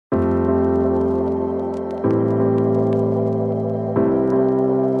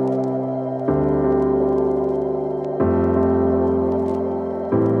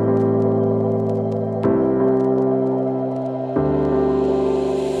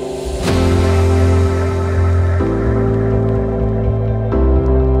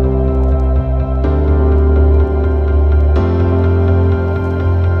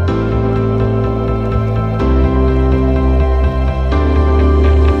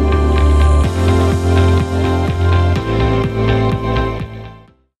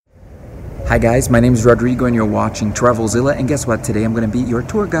Hi guys, my name is Rodrigo and you're watching Travelzilla, and guess what? Today I'm going to be your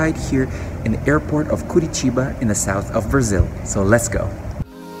tour guide here in the airport of Curitiba in the south of Brazil. So let's go.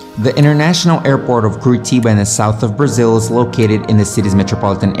 The International Airport of Curitiba in the south of Brazil is located in the city's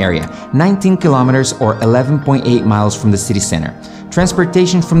metropolitan area, 19 kilometers or 11.8 miles from the city center.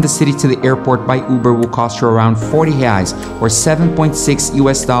 Transportation from the city to the airport by Uber will cost you around 40 reais or $7.6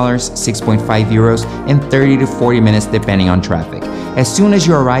 US, 6.5 euros, and 30 to 40 minutes depending on traffic. As soon as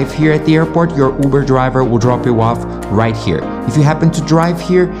you arrive here at the airport, your Uber driver will drop you off right here. If you happen to drive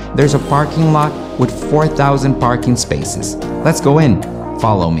here, there's a parking lot with 4,000 parking spaces. Let's go in.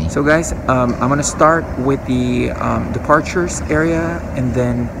 Follow me. So guys, I'm gonna start with the departures area and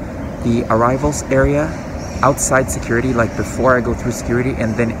then the arrivals area outside security, like before I go through security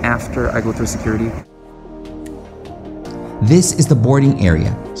and then after I go through security. This is the boarding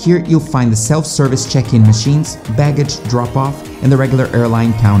area. Here you'll find the self-service check-in machines, baggage drop-off, and the regular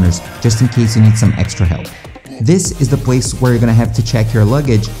airline counters, just in case you need some extra help. This is the place where you're gonna have to check your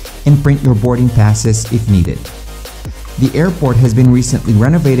luggage and print your boarding passes if needed. The airport has been recently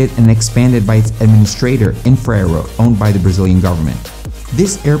renovated and expanded by its administrator, Infraero, owned by the Brazilian government.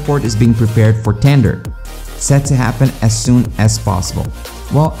 This airport is being prepared for tender, set to happen as soon as possible.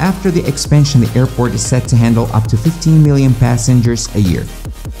 While after the expansion, the airport is set to handle up to 15 million passengers a year.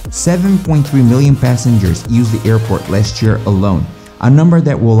 7.3 million passengers used the airport last year alone, a number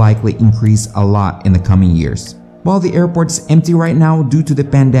that will likely increase a lot in the coming years. While the airport is empty right now due to the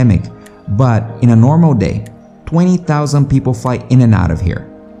pandemic, but in a normal day, 20,000 people fly in and out of here.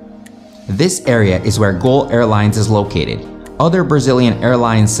 This area is where Gol Airlines is located. Other Brazilian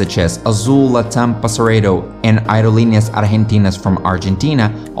airlines such as Azul, Latam, Passaredo, and Aerolíneas Argentinas from Argentina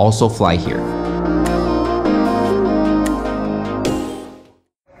also fly here.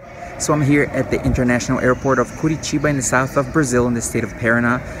 So I'm here at the International Airport of Curitiba in the south of Brazil in the state of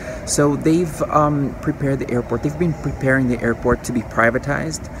Paraná. So they've prepared the airport. They've been preparing the airport to be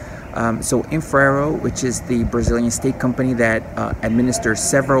privatized. So Infraero, which is the Brazilian state company that administers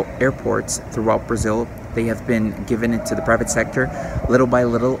several airports throughout Brazil, they have been given into the private sector little by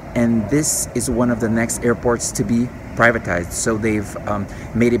little, and this is one of the next airports to be privatized. So they've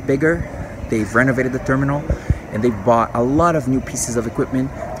made it bigger, they've renovated the terminal, and they've bought a lot of new pieces of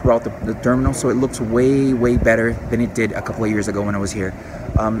equipment throughout the terminal, so it looks way better than it did a couple of years ago when I was here.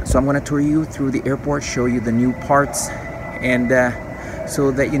 So I'm going to tour you through the airport, show you the new parts, and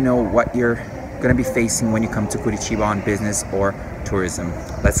so that you know what you're going to be facing when you come to Curitiba on business or tourism.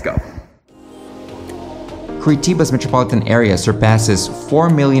 Let's go. Curitiba's metropolitan area surpasses 4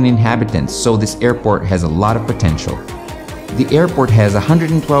 million inhabitants, so this airport has a lot of potential. The airport has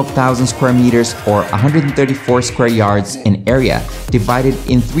 112,000 square meters or 134 square yards in area, divided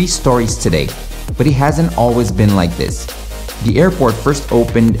in 3 stories today, but it hasn't always been like this. The airport first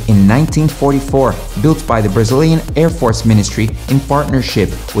opened in 1944, built by the Brazilian Air Force Ministry in partnership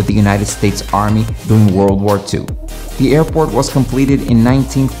with the United States Army during World War II. The airport was completed in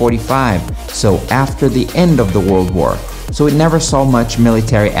 1945, so after the end of the World War, so it never saw much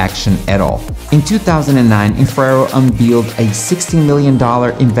military action at all. In 2009, Infraero unveiled a $60 million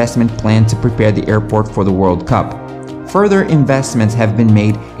investment plan to prepare the airport for the World Cup. Further investments have been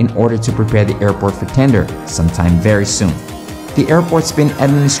made in order to prepare the airport for tender sometime very soon. The airport's been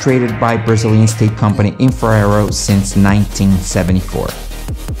administered by Brazilian state company Infraero since 1974.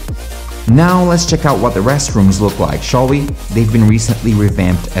 Now let's check out what the restrooms look like, shall we? They've been recently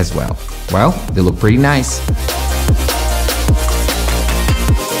revamped as well. Well, they look pretty nice.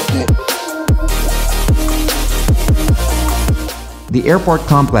 The airport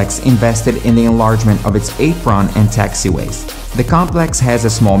complex invested in the enlargement of its apron and taxiways. The complex has a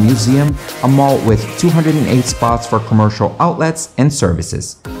small museum, a mall with 208 spots for commercial outlets and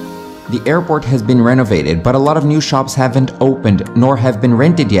services. The airport has been renovated, but a lot of new shops haven't opened nor have been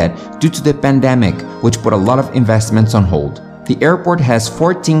rented yet due to the pandemic, which put a lot of investments on hold. The airport has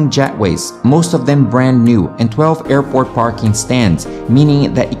 14 jetways, most of them brand new, and 12 airport parking stands,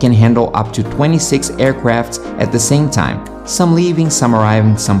 meaning that it can handle up to 26 aircrafts at the same time. Some leaving, some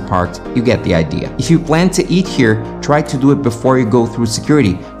arriving, some parked, you get the idea. If you plan to eat here, try to do it before you go through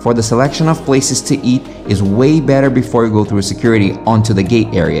security, for the selection of places to eat is way better before you go through security onto the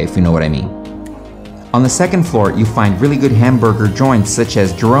gate area, if you know what I mean. On the second floor, you find really good hamburger joints such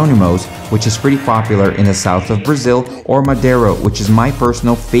as Geronimo's, which is pretty popular in the south of Brazil, or Madero, which is my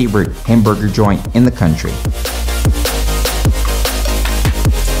personal favorite hamburger joint in the country.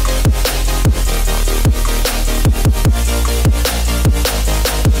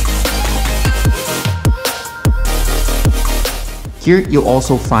 Here you'll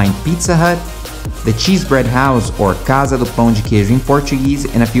also find Pizza Hut, the Cheese Bread House, or Casa do Pão de Queijo in Portuguese,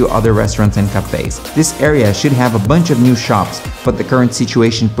 and a few other restaurants and cafes. This area should have a bunch of new shops, but the current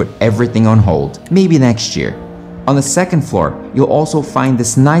situation put everything on hold. Maybe next year. On the second floor, you'll also find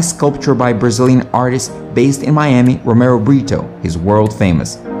this nice sculpture by Brazilian artist based in Miami, Romero Brito. He's world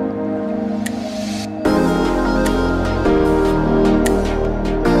famous.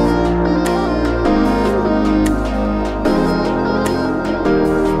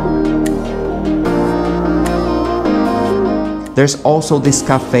 There's also this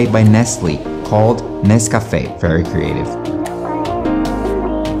cafe by Nestle called Nescafé, very creative.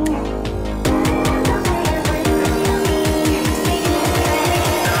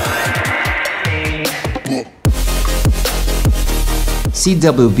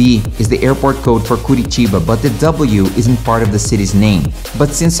 CWB is the airport code for Curitiba, but the W isn't part of the city's name. But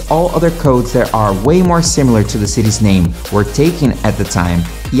since all other codes that are way more similar to the city's name were taken at the time,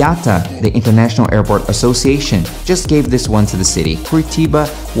 IATA, the International Airport Association, just gave this one to the city. Curitiba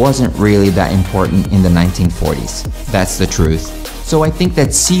wasn't really that important in the 1940s. That's the truth. So I think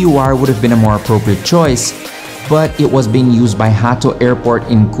that CUR would have been a more appropriate choice, but it was being used by Hato Airport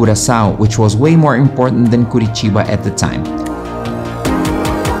in Curaçao, which was way more important than Curitiba at the time.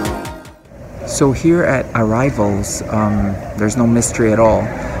 So here at arrivals, there's no mystery at all.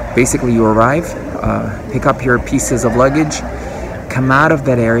 Basically, you arrive, pick up your pieces of luggage, come out of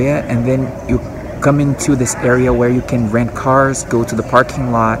that area, and then you come into this area where you can rent cars, go to the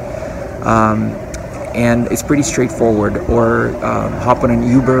parking lot, and it's pretty straightforward. Or hop on an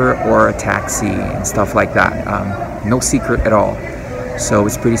Uber or a taxi and stuff like that. No secret at all. So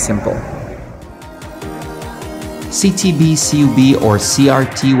it's pretty simple. CTB, CUB, or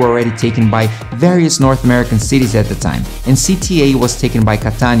CRT were already taken by various North American cities at the time, and CTA was taken by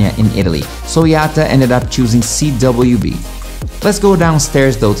Catania in Italy, so IATA ended up choosing CWB. Let's go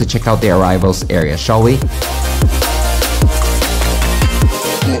downstairs though to check out the arrivals area, shall we?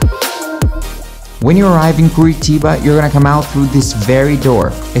 When you arrive in Curitiba, you're gonna come out through this very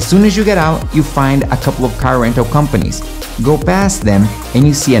door. As soon as you get out, you find a couple of car rental companies. Go past them and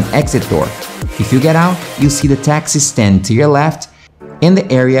you see an exit door. If you get out, you'll see the taxi stand to your left in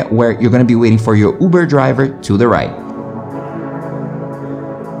the area where you're gonna be waiting for your Uber driver to the right.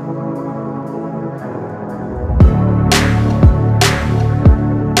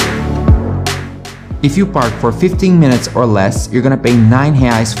 If you park for 15 minutes or less, you're gonna pay 9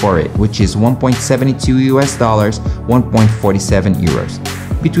 reais for it, which is 1.72 US dollars, 1.47 euros.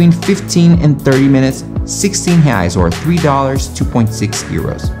 Between 15 and 30 minutes, 16 reais or $3, 2.6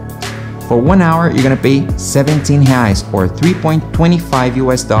 euros. For 1 hour, you're gonna pay 17 reais or 3.25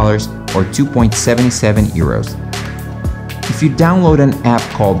 US dollars or 2.77 euros. If you download an app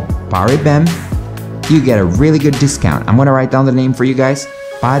called PareBem, you get a really good discount. I'm gonna write down the name for you guys,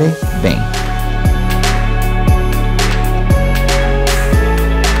 PareBem.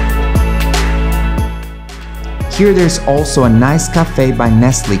 Here there's also a nice cafe by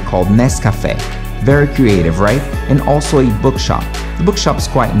Nestle called Nescafé. Very creative, right? And also a bookshop. The bookshop's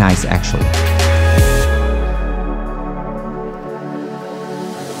quite nice actually.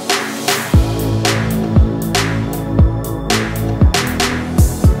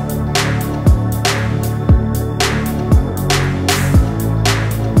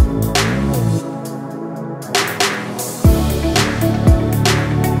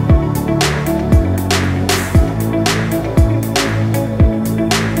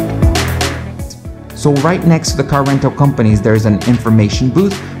 So right next to the car rental companies, there's an information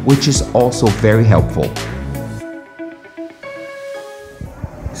booth, which is also very helpful.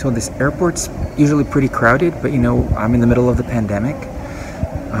 So this airport's usually pretty crowded, but you know, I'm in the middle of the pandemic,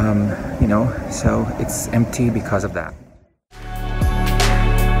 you know, so it's empty because of that.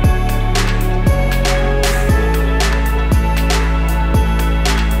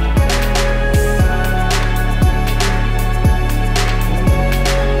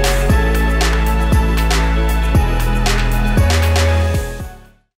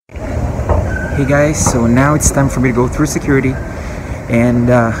 Hey guys, so now it's time for me to go through security and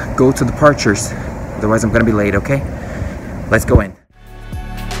go to departures. Otherwise I'm gonna be late, okay? Let's go in.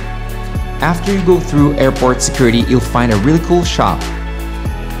 After you go through airport security, you'll find a really cool shop.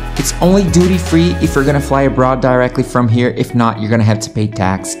 It's only duty-free if you're gonna fly abroad directly from here. If not, you're gonna have to pay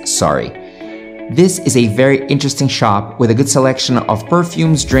tax, sorry. This is a very interesting shop with a good selection of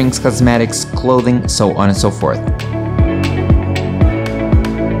perfumes, drinks, cosmetics, clothing, so on and so forth.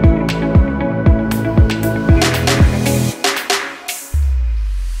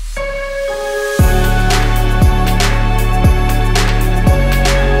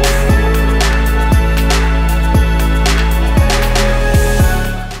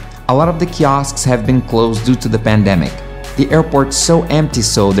 a lot of the kiosks have been closed due to the pandemic. The airport's so empty,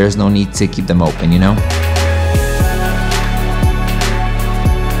 so there's no need to keep them open, you know?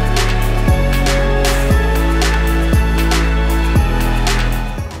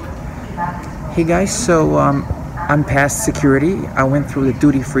 Hey guys, so I'm past security. I went through the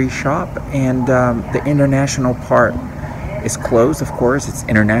duty-free shop, and the international part is closed. Of course, it's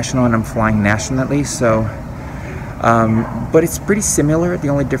international and I'm flying nationally, so but it's pretty similar. The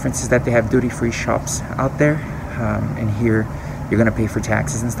only difference is that they have duty-free shops out there, and here you're gonna pay for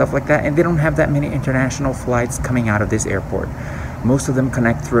taxes and stuff like that, and they don't have that many international flights coming out of this airport. Most of them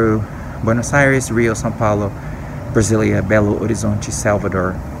connect through Buenos Aires, Rio, São Paulo, Brasilia, Belo Horizonte,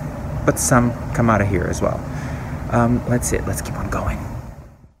 Salvador, but some come out of here as well. Let's keep on going.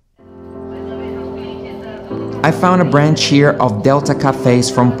 I found a branch here of Delta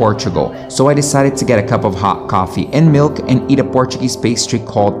Cafes from Portugal, so I decided to get a cup of hot coffee and milk and eat a Portuguese pastry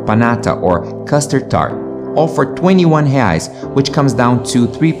called panata or custard tart, all for 21 reais, which comes down to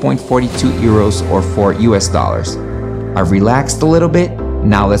 3.42 euros or $4 US. I've relaxed a little bit,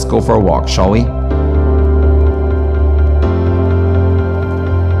 now let's go for a walk, shall we?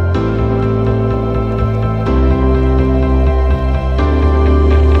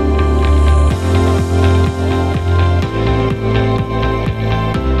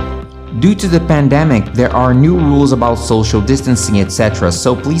 Due to the pandemic, there are new rules about social distancing, etc.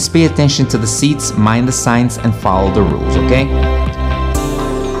 So please pay attention to the seats, mind the signs, and follow the rules, okay?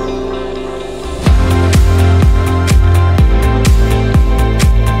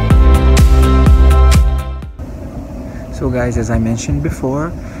 So guys, as I mentioned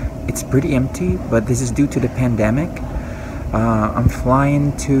before, it's pretty empty, but this is due to the pandemic. I'm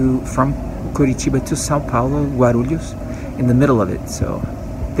flying from Curitiba to São Paulo, Guarulhos, in the middle of it, so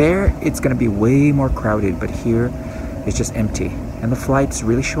there it's gonna be way more crowded, but here it's just empty, and the flight's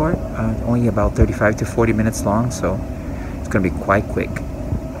really short, only about 35 to 40 minutes long, so it's gonna be quite quick.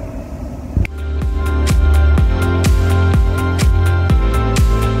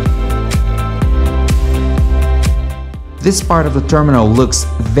 This part of the terminal looks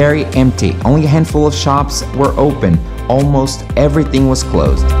very empty. Only a handful of shops were open. Almost everything was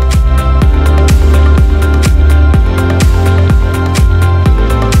closed.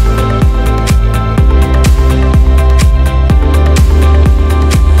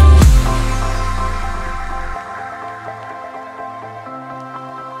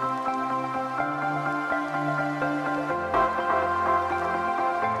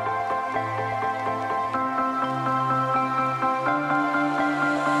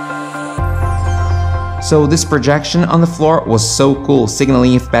 So this projection on the floor was so cool,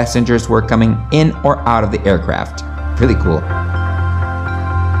 signaling if passengers were coming in or out of the aircraft. Really cool.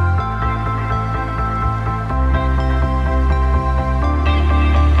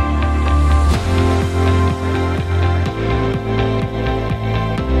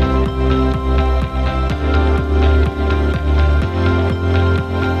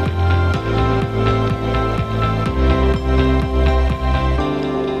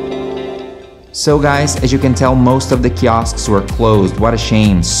 So guys, as you can tell, most of the kiosks were closed. What a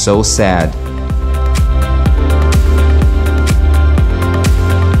shame, so sad.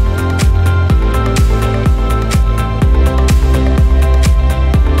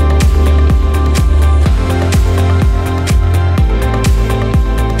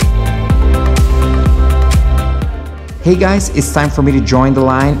 Hey guys, it's time for me to join the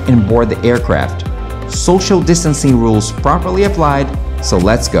line and board the aircraft. Social distancing rules properly applied, so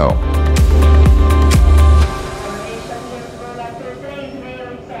let's go.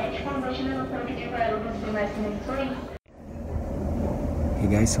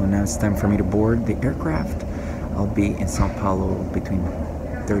 Hey guys, so now it's time for me to board the aircraft. I'll be in São Paulo between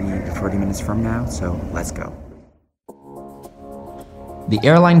 30 to 40 minutes from now, so let's go. The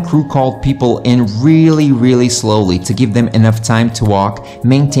airline crew called people in really slowly to give them enough time to walk,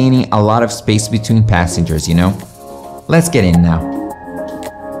 maintaining a lot of space between passengers, you know? Let's get in now.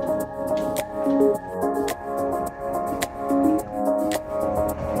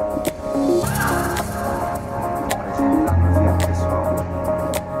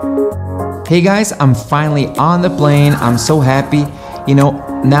 Hey guys, I'm finally on the plane. I'm so happy. You know,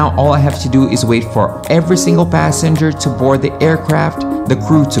 now all I have to do is wait for every single passenger to board the aircraft, the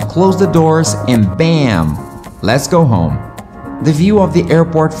crew to close the doors, and bam! Let's go home. The view of the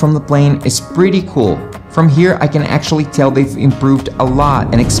airport from the plane is pretty cool. From here, I can actually tell they've improved a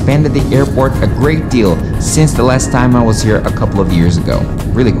lot and expanded the airport a great deal since the last time I was here a couple of years ago.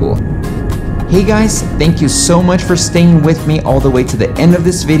 Really cool. Hey guys, thank you so much for staying with me all the way to the end of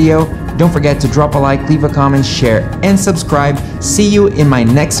this video. Don't forget to drop a like, leave a comment, share, and subscribe. See you in my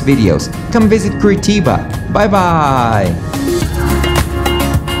next videos. Come visit Curitiba. Bye bye!